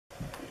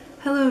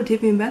Hello,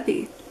 Tiffy and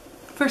Bethy.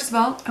 First of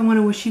all, I want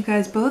to wish you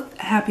guys both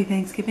a happy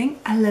Thanksgiving.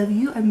 I love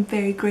you. I'm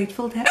very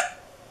grateful to have.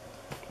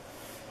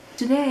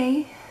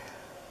 Today,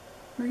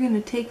 we're going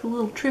to take a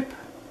little trip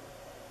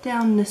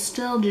down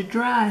Nostalgia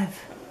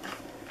Drive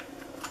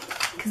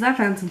because I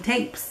found some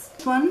tapes.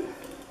 This one,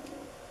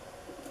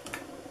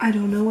 I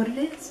don't know what it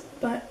is,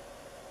 but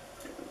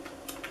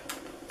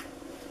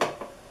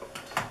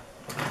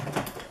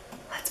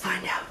let's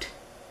find out.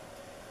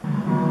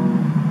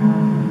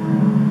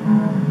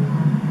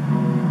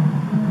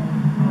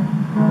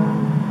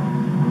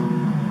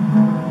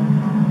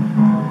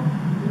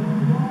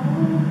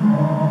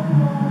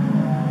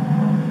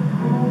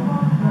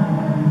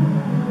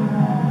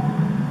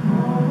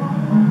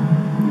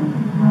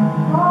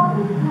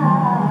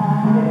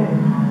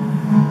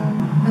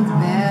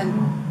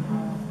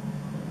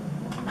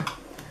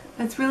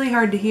 It's really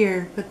hard to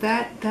hear, but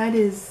that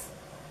is,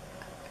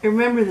 I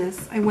remember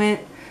this. I went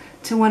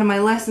to one of my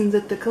lessons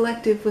at the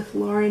Collective with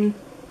Lauren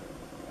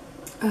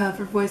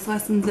for voice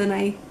lessons, and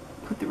I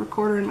put the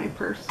recorder in my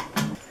purse.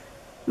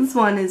 This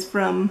one is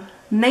from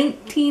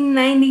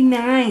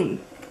 1999.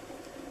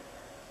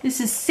 This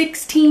is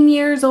 16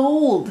 years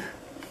old.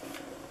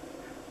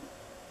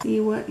 See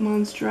what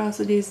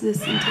monstrosities this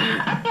entails.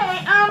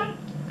 Okay,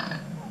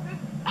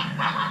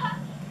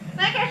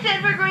 like I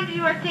said, we're going to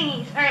do our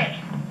thingies. Alright.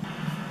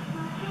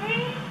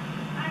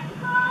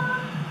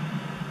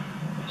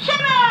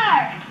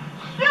 Shimmer!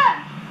 Strut!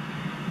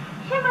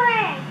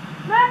 Shimmering!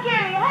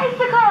 Mercury!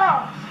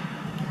 Icicles!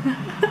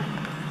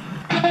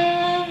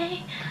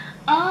 They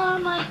are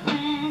my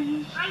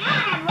friends,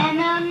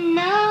 and I'm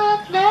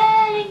not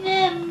letting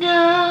them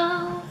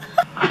go.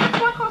 What's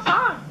one whole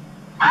song?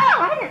 Oh,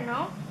 I didn't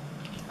know.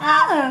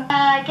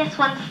 I guess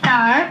one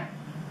star.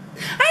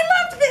 I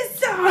loved this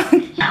song!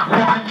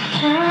 One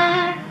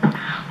star,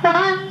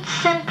 one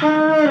simple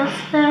little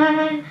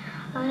star.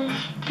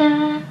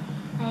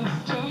 I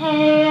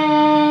stare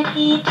at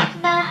each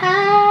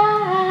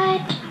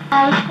night. I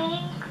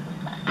think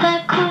the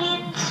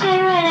Queen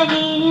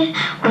Serenity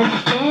was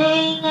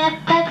staring at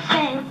that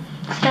same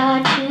star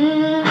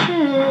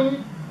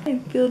too. I'm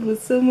filled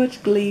with so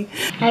much glee.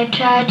 I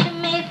tried to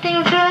make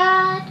things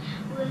right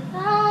with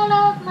all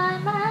of my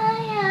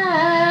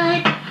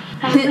might.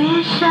 I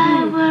wish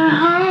I were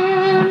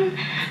home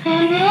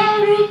and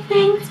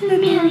everything's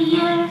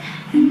familiar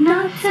and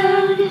not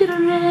so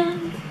different.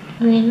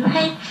 We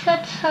might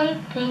set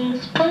some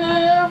things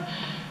blue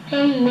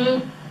and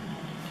make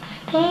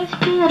things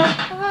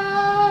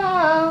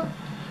beautiful.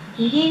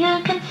 You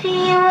can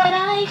see what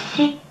I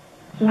see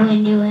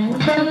when you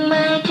enter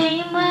my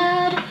dream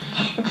world.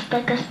 It's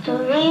like a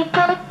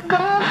storybook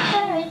of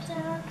fairy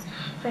tales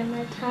from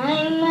a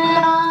time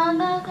long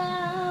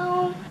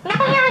ago. Now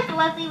here is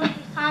Leslie with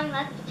her song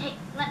Let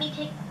My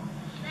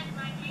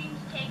Dreams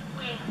Take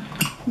Wing.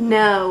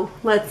 No,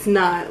 let's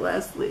not,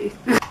 Leslie.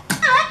 That's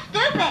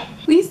stupid!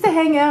 We used to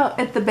hang out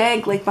at the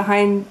bank, like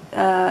behind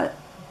the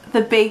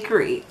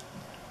bakery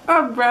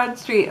on Broad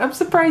Street. I'm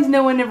surprised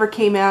no one ever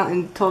came out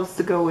and told us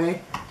to go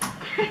away.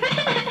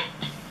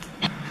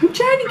 I'm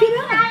trying to get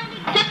out.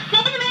 Just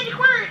say the magic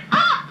word.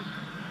 Up!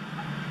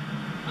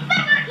 It's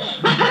not working!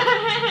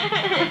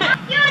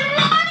 You're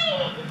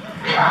naughty!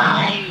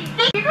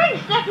 You're going to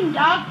step in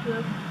dog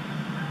poop.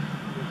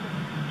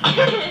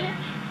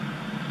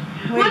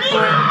 Wait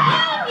for it.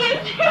 You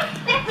do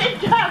step in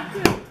dog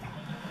poop.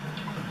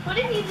 What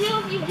did you do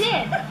if you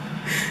did?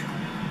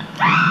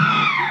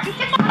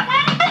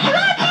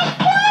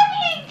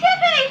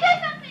 Tiffany, say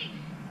something!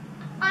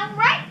 I'm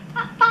right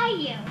by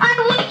you. I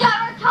wish I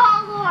were tall,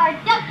 Lord.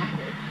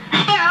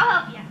 Here, I'll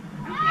help you.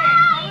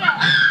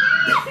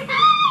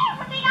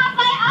 Something off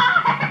my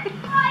arm. I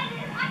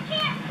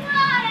can't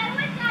fly. I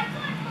wish I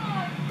could,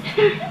 Lord.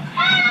 There's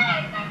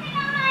something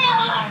on my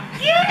arm.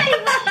 You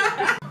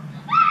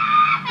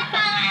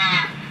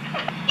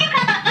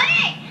come up,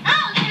 buddy.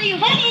 I'll show you,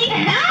 buddy.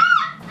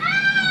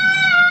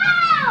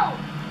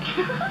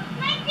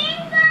 My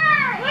finger!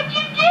 What'd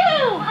you do?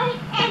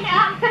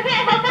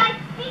 My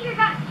finger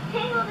got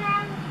tangled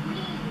around the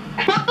weed.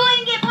 Want to go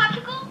and get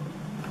popsicle?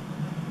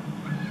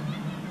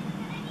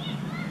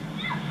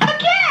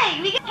 Okay,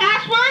 we get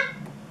password.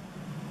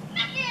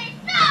 Okay,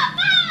 stop!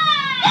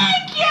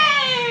 Thank you!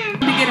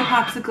 To get a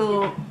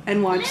popsicle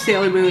and watch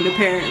Sailor Moon,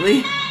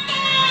 apparently.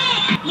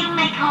 You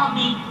may call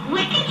me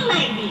Wicked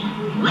Lady.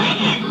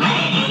 Wicked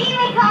Lady? You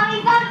may call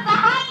me Bugs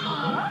Behind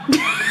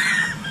You.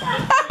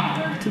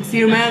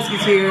 Tuxedo Mask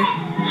is here.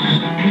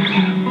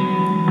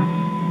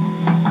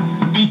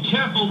 Be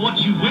careful what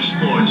you wish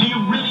for. Do you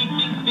really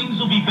think things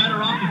will be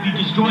better off if you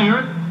destroy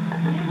Earth?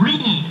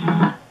 Read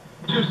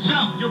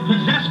yourself. You're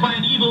possessed by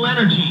an evil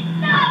energy.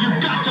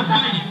 You've got to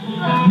fight it.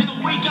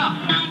 Now wake up.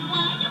 I'm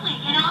wide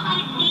awake and all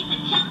I see is a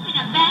chump in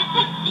a bad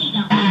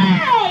tuxedo.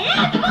 Hey,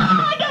 that's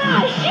my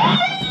guy! Shut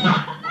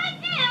up! Right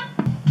now!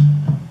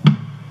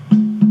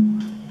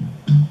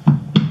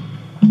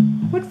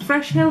 What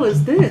fresh hell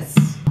is this?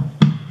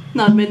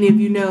 Not many of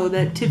you know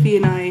that Tiffy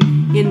and I,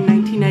 in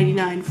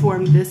 1999,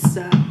 formed this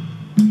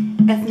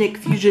ethnic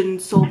fusion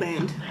soul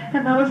band.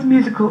 And that was a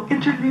musical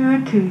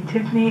interlude to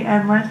Tiffany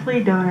and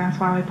Leslie. Don't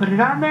ask why we put it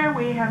on there.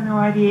 We have no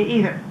idea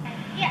either.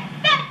 Yes,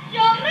 that's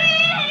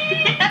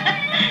Jolie!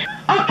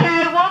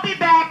 Okay, we'll be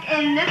back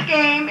in this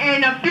game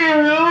in a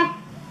few...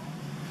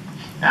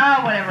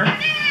 Oh, whatever.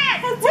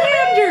 That's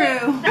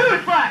Andrew!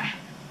 Newsflash!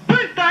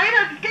 Prince Diana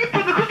has escaped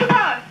from the Crystal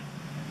Palace!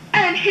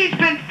 And he's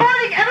been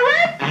farting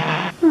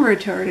everywhere?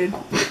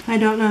 Retarded. I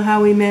don't know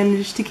how we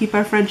managed to keep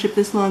our friendship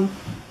this long.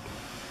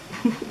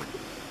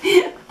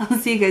 I'll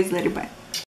see you guys later. Bye.